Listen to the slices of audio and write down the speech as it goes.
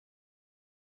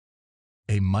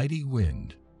A mighty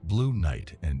wind blew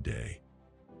night and day.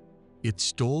 It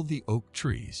stole the oak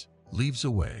tree's leaves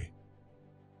away,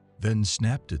 then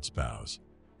snapped its boughs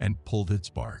and pulled its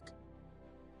bark,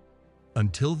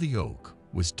 until the oak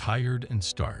was tired and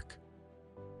stark.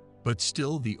 But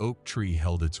still the oak tree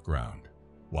held its ground,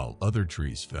 while other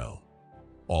trees fell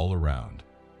all around.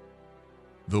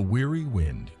 The weary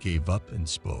wind gave up and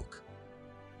spoke.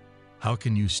 "How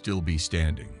can you still be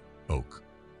standing, oak?"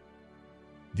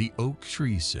 The oak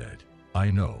tree said, "I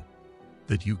know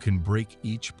that you can break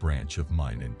each branch of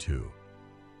mine in two.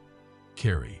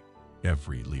 Carry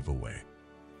every leaf away.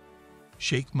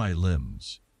 Shake my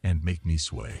limbs and make me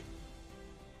sway.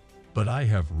 But I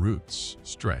have roots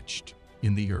stretched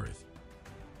in the earth,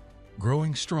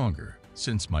 growing stronger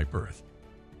since my birth.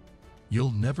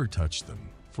 You'll never touch them,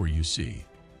 for you see,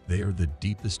 they are the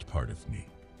deepest part of me.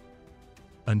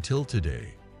 Until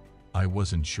today, I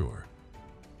wasn't sure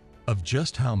of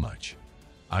just how much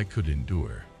I could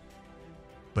endure.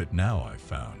 But now I've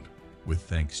found, with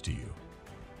thanks to you,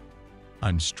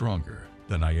 I'm stronger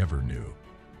than I ever knew."